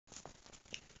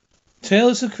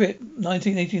Tales of Crypt,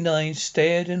 1989,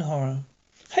 Staired in Horror.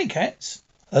 Hey cats,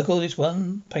 I call this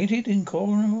one painted in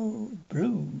coral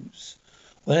blues.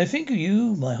 When I think of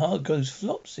you, my heart goes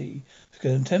flopsy,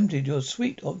 contemplated your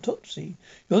sweet autopsy.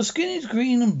 Your skin is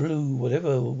green and blue,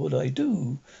 whatever would I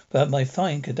do without my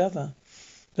fine cadaver?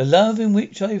 The love in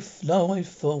which I know I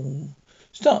fall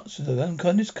starts with the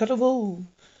unkindest cut of all.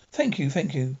 Thank you,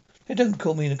 thank you. They don't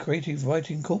call me the creative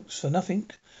writing corpse for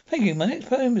nothing. Thank you. My next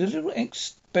poem is a little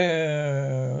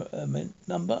experiment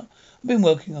number I've been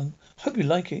working on. Hope you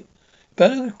like it.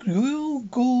 About a real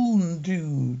ghoul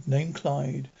dude named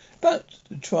Clyde. About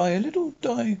to try a little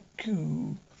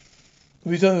haiku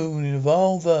of his own in a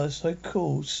vile verse I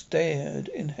call Staired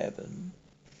in Heaven.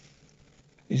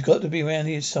 He's got to be around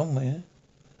here somewhere.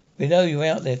 We know you're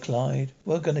out there, Clyde.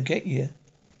 We're gonna get you.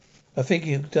 I think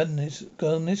you've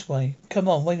gone this way. Come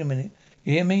on, wait a minute.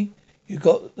 You hear me? You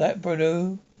got that,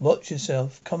 Bruno? Watch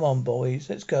yourself. Come on, boys.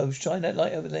 Let's go. Shine that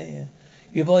light over there.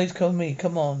 You boys, come with me.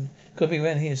 Come on. Gotta be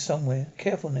around here somewhere.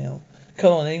 Careful now.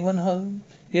 Come on. Anyone home?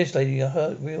 Yes, lady. I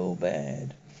hurt real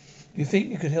bad. You think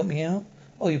you could help me out?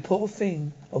 Oh, you poor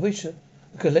thing. I wish I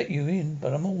could let you in,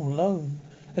 but I'm all alone.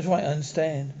 That's right. I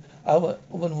understand. I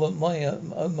wouldn't want my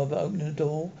own mother opening the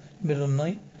door in the middle of the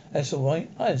night. That's all right.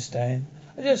 I understand.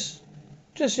 I just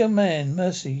young man.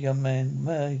 Mercy, young man.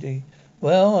 Lady.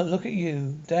 Well, look at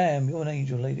you. Damn, you're an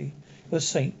angel, lady. You're a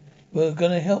saint. You're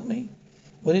gonna help me?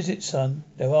 What is it, son?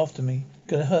 They're after me.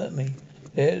 Gonna hurt me.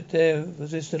 There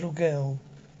was this little girl.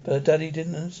 But her daddy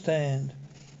didn't understand.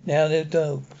 Now they're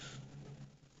dogs.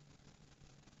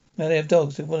 Now they have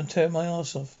dogs. They want to tear my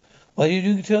ass off. Why did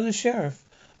you tell the sheriff?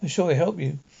 I'm sure he'll help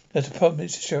you. That's the problem.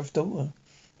 It's the sheriff's daughter.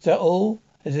 Is that all?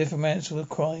 As if a answer to a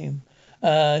crime.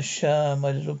 Ah, Shah,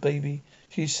 my little baby.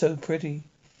 She's so pretty.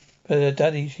 But her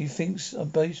daddy, she thinks I'm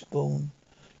base-born.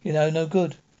 You know, no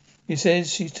good. He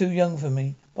says she's too young for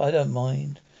me, but I don't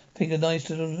mind. Think a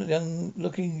nice little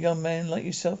looking young man like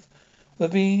yourself would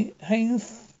be hanged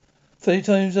 30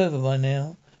 times over by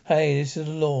now. Hey, this is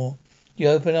the law. You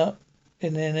open up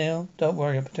in there now. Don't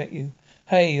worry, I'll protect you.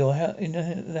 Hey, you're in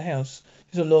the house.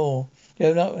 It's the law. You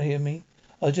open up, hear me?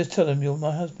 I'll just tell them you're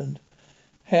my husband.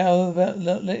 How about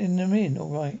letting them in? All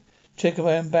right. Check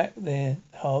around back there,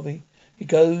 Harvey. He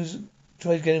tries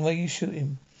getting away, you shoot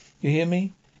him. You hear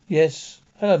me? Yes.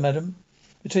 Hello, madam.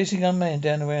 We're chasing a young man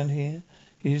down around here.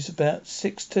 He's about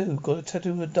 6'2", got a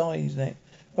tattoo of a die in his neck,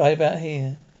 right about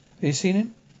here. Have you seen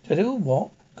him? Tattoo of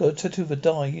what? Got a tattoo of a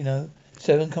die, you know.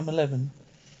 7'11".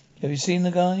 Have you seen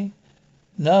the guy?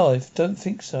 No, I don't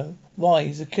think so. Why?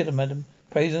 He's a killer, madam.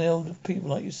 Preys on older people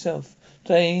like yourself.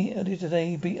 Earlier today,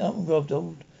 he beat up and robbed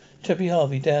old Chappie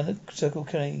Harvey down at Circle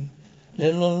K. A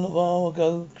little while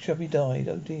ago, Chappie died.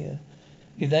 Oh dear.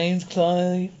 His name's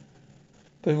Clyde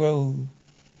Barrow.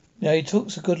 Now he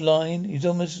talks a good line. He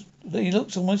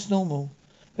looks almost normal.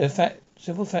 But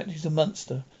simple fact, he's a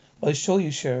monster. I assure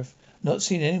you, Sheriff, I've not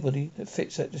seen anybody that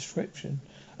fits that description.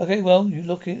 Okay, well, you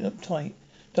look it up tight.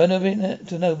 Don't open it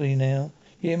to nobody now.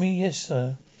 You hear me? Yes,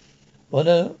 sir.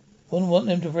 Wouldn't want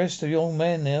them to arrest the young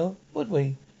man now, would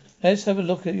we? Let's have a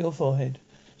look at your forehead.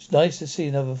 It's nice to see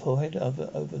another forehead over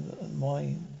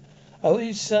mine. I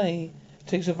always say it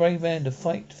takes a brave man to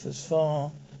fight for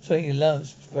something he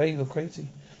loves, brave or crazy.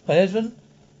 My husband?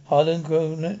 Harlan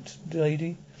Gronet,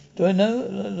 lady. Do I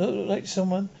look like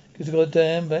someone? Because I got a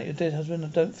damn about your dead husband? I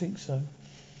don't think so.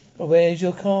 But where's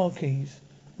your car keys?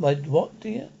 My what,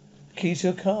 dear? Keys to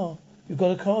your car. You've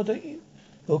got a car, don't you?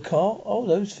 Your car? Oh,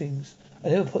 those things. I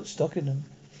never put stock in them.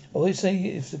 I always say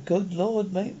if the good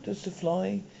Lord made us to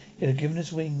fly, he'd have given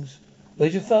us wings.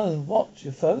 Where's your phone? What?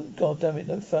 Your phone? God damn it,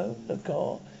 no phone, no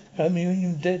car. How many are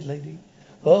you dead, lady?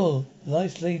 Well,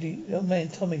 nice lady, young man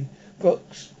Tommy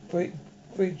Brooks,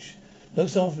 Bridge.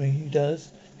 Looks after me, he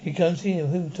does. He comes here.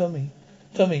 Who, Tommy?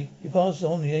 Tommy, he passed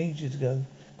on the ages ago.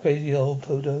 Crazy old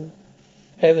podo.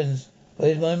 Heavens,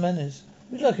 where's my manners?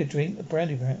 Would you like a drink? A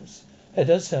brandy, perhaps? That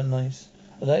does sound nice.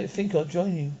 I think I'll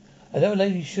join you. I know a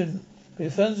lady shouldn't, but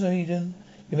your friends are Eden.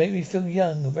 You make me feel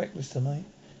young and reckless tonight.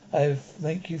 I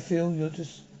make you feel you're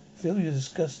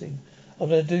disgusting. I'm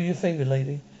gonna do you a favour,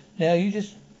 lady.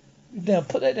 Now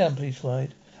put that down, please,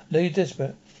 Clyde. I know you're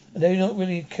desperate. I know you're not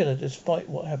really a killer, despite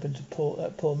what happened to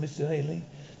that poor Mr. Haley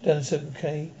down at Circle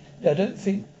K. Now, I don't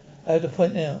think I have to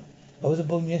point out. I wasn't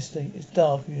born yesterday. It's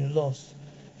dark and you're lost.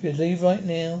 If you leave right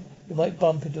now, you might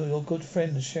bump into your good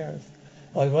friend, the sheriff.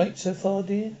 Am I right so far,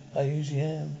 dear? I usually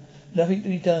am. Nothing to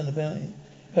be done about it. You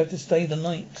have to stay the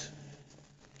night.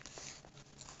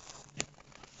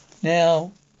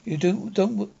 Now, you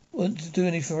don't want to do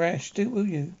anything rash, will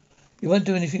you? You won't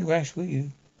do anything rash, will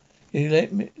you?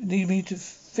 You need me to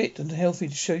fit and healthy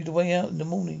to show you the way out in the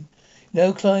morning. You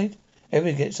know, Clyde,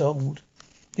 Everybody gets old.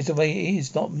 It's the way it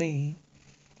is, not me.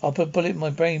 I'll put a bullet in my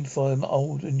brain before I'm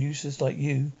old and useless like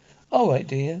you. All right,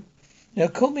 dear. Now,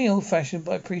 call me old-fashioned,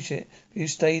 but I appreciate it. You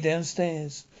stay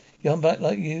downstairs. Young back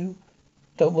like you.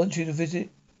 Don't want you to visit.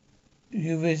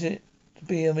 You visit to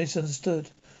be misunderstood.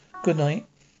 Good night.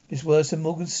 It's worse than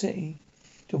Morgan City.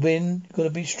 To win, you gotta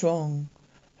be strong.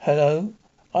 Hello?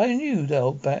 I knew that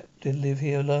old bat didn't live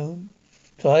here alone.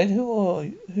 Clyde,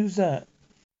 who's that?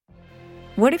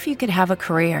 What if you could have a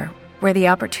career where the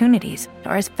opportunities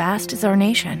are as vast as our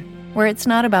nation, where it's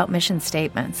not about mission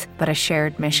statements, but a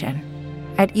shared mission?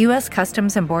 At U.S.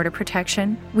 Customs and Border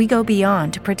Protection, we go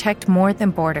beyond to protect more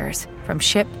than borders. From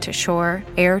ship to shore,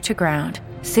 air to ground,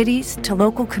 cities to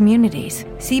local communities,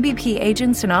 CBP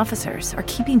agents and officers are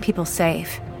keeping people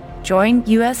safe. Join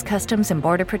U.S. Customs and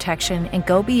Border Protection and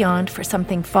go beyond for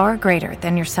something far greater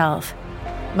than yourself.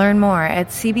 Learn more at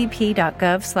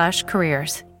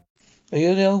cbp.gov/careers. Are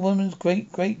you the old woman's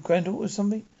great-great-granddaughter or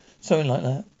something? Something like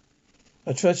that.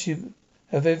 I trust you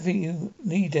have everything you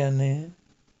need down there.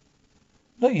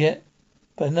 Not yet,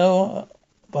 but I know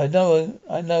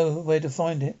where to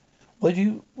find it. What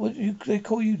do they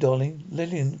call you, darling?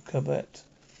 Lillian Corbett.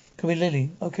 Call me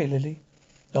Lily. Okay, Lily.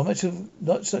 Not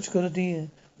such a good idea.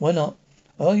 Why not?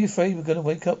 Are you afraid we're going to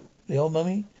wake up the old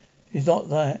mummy? It's not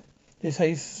that. This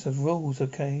house has rules,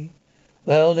 okay?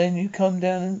 Well, then you come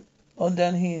down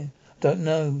here. Don't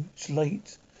know. It's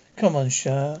late. Come on,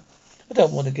 Shah. I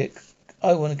want to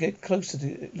get closer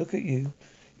to look at you.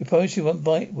 You promise you won't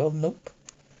bite? Well, nope.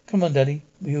 Come on, Daddy.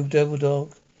 You devil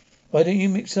dog. Why don't you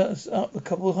mix us up a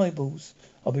couple of highballs?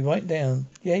 I'll be right down.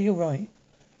 Yeah, you're right.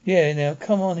 Yeah, now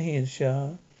come on here,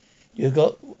 Shah. I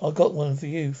got one for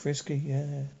you, Frisky.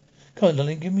 Yeah. Come on,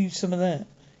 darling, give me some of that.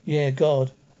 Yeah,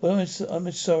 God. Well,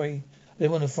 I'm sorry. I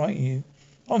didn't want to frighten you.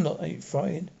 I'm not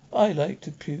frightened. I like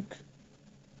to puke.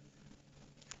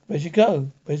 Where'd you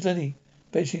go? Where's Lily?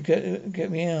 Bet she'd get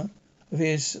me out of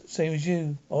here same as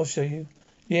you. I'll show you.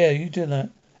 Yeah, you do that.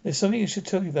 There's something I should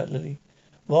tell you about Lily.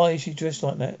 Why is she dressed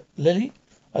like that? Lily?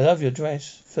 I love your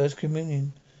dress. First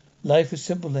communion. Life was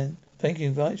simple then. Thank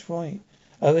you. That's right.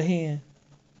 Over here.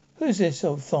 Who is this?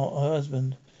 Oh, thought her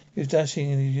husband. He was dashing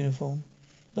in his uniform.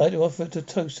 I'd like to offer to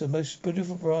toast the most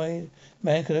beautiful bride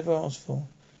man could ever ask for.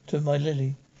 To my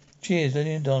Lily. Cheers,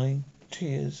 Lillian, darling.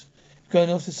 Cheers. Going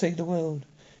off to save the world.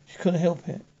 She couldn't help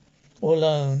it. All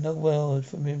alone, no word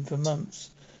from him for months.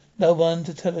 No one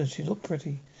to tell her she looked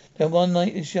pretty. Then one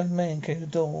night this young man came to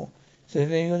the door. Said,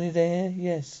 is anybody there?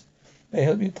 Yes. May I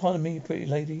help you? Pardon me, pretty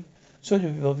lady. Sorry to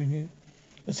be bothering you.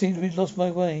 I seem to have lost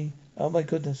my way. Oh my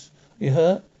goodness. Are you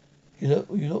hurt? You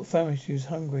look famished. You was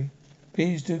hungry.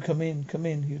 Please do come in. Come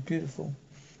in. He was beautiful.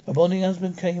 A morning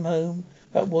husband came home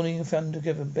that morning and found them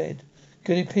together in bed.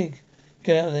 Goody pig,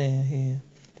 get out of there here.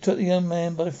 He took the young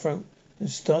man by the throat and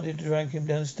started to drag him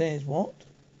downstairs. What?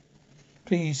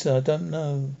 Please, sir, I don't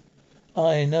know.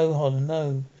 I know, Holland,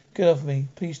 no. Get off me.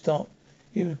 Please stop.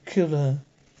 He would kill her.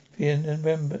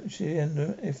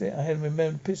 If I hadn't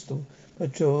remembered the pistol,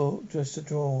 just a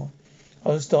drawer. I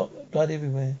would stop. Blood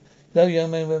everywhere. No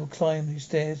young man will ever climb these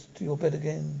stairs to your bed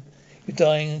again. You're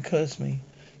dying and curse me.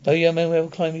 No young man will ever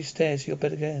climb these stairs to your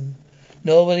bed again.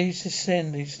 Nor will he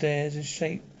descend these stairs in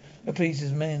shape that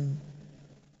pleases men.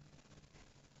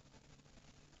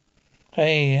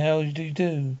 Hey, how do you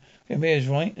do? Ramirez,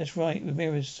 right? That's right.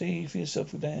 Ramirez, see for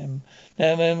yourself, damn.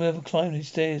 No man will ever climb these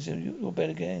stairs to your bed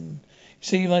again. You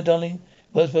see, my darling,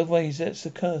 it works both ways. That's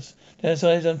the curse.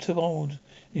 Downstairs, I'm too old.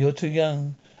 You're too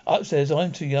young. Upstairs,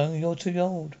 I'm too young. You're too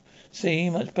old. See,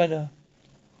 much better.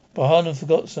 But Harlan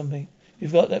forgot something.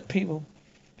 You've got that people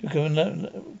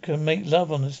who can make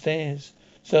love on the stairs.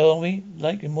 So are we,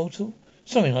 like immortal?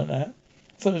 Something like that. I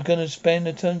thought I was going to spend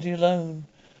eternity alone.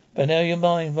 But now you're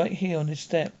mine, right here on this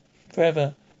step.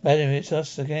 Forever. Madam, it's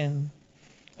us again.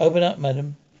 Open up,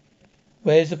 madam.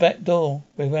 Where's the back door?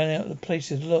 We ran out of the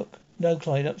places to look. No,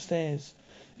 Clyde, upstairs.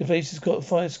 The place has got a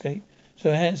fire escape.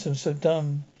 So handsome, so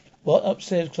dumb. What?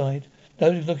 Upstairs, Clyde?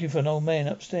 Nobody's looking for an old man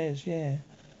upstairs. Yeah.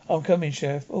 I'm coming,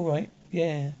 Sheriff. All right.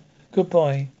 Yeah.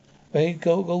 Goodbye. Ready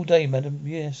go all day, madam.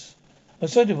 Yes. I'm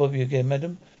sorry to bother you again,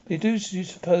 madam. But do you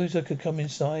suppose I could come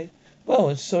inside? Well,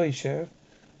 I'm sorry, Sheriff.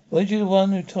 Weren't you the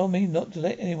one who told me not to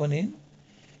let anyone in?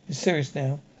 It's serious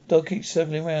now. Dog keeps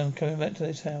circling around, coming back to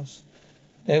this house.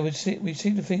 Now we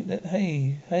seem to think that,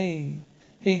 hey,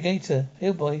 Gator,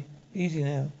 here, boy, easy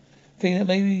now. Think that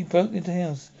maybe he broke into the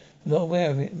house. I'm not aware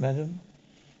of it, madam.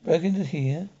 Broke into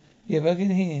here? Yeah, broke in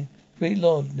here. Great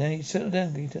Lord, now you settle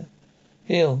down, Gator.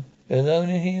 Hill, you're alone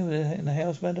in here in the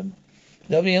house, madam?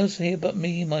 Nobody else here but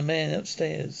me and my man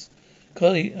upstairs.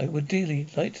 Collie, I would dearly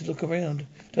like to look around.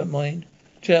 Don't mind.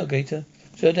 Chill out, Gator.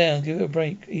 Slow down, give it a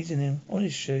break. Easy now.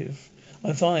 Honest, Sheriff.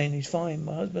 I'm fine, he's fine,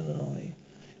 my husband and I.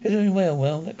 He's doing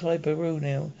well, that Clyde Peru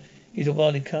now. He's a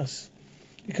wily cuss.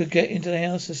 He could get into the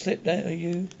house and slip that at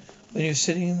you when you're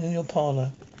sitting in your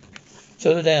parlour.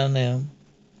 Slow down now.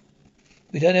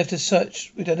 We don't have a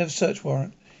search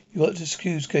warrant. You got to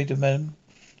excuse Gator, madam.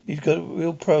 He's got a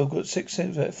real pro, got 6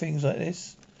 sense about things like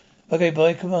this. Okay,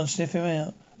 boy, come on, sniff him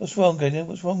out. What's wrong, Gator?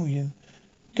 What's wrong with you?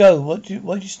 Go. Why'd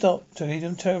you stop? Gator,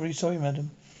 I'm terribly sorry,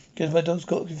 madam. Guess my dog's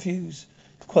got confused.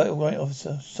 Quite all right,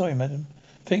 officer. Sorry, madam.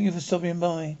 Thank you for stopping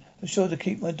by. I'm sure to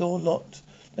keep my door locked.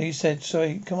 Like you said,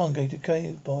 sorry. Come on,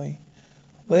 Gator, boy.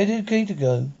 Where did Gator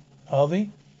go?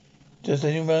 Harvey? Just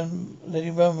let him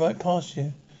run right past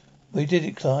you. We did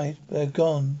it, Clyde. They're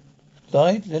gone.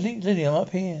 Clyde? Lily, I'm up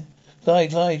here.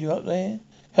 Clyde, you up there?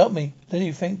 Help me.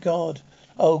 Lily, thank God.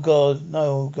 Oh, God.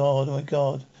 No, God. Oh, my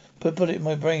God. Put a bullet in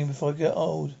my brain before I get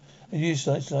old. And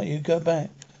useless like you. Go back.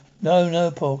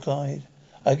 No, poor Clyde.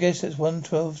 I guess that's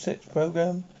 112 sex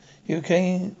program. You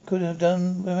couldn't have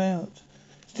done without.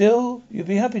 Still, you'll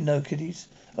be happy now, kiddies.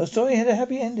 Our story had a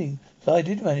happy ending. Clyde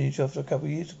did manage after a couple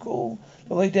of years to crawl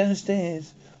the way down the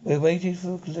stairs. We waited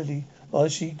for Lily while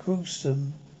she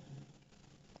gruesome.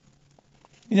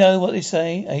 You know what they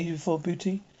say, age before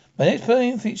beauty? My next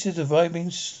poem features a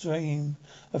vibing stream.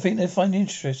 I think they'll find it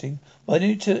interesting. Why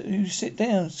don't you sit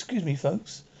down? Excuse me,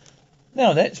 folks.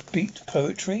 Now that's beat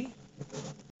poetry.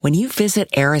 When you visit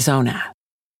Arizona,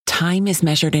 time is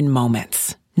measured in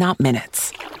moments, not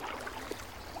minutes.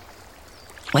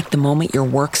 Like the moment your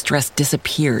work stress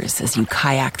disappears as you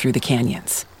kayak through the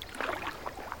canyons.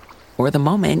 Or the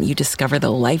moment you discover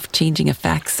the life-changing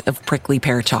effects of prickly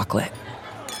pear chocolate.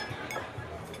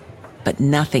 But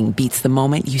nothing beats the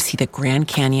moment you see the Grand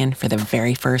Canyon for the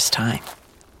very first time.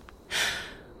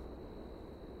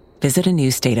 Visit a new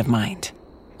state of mind.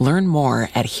 Learn more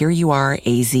at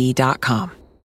hereyouareaz.com.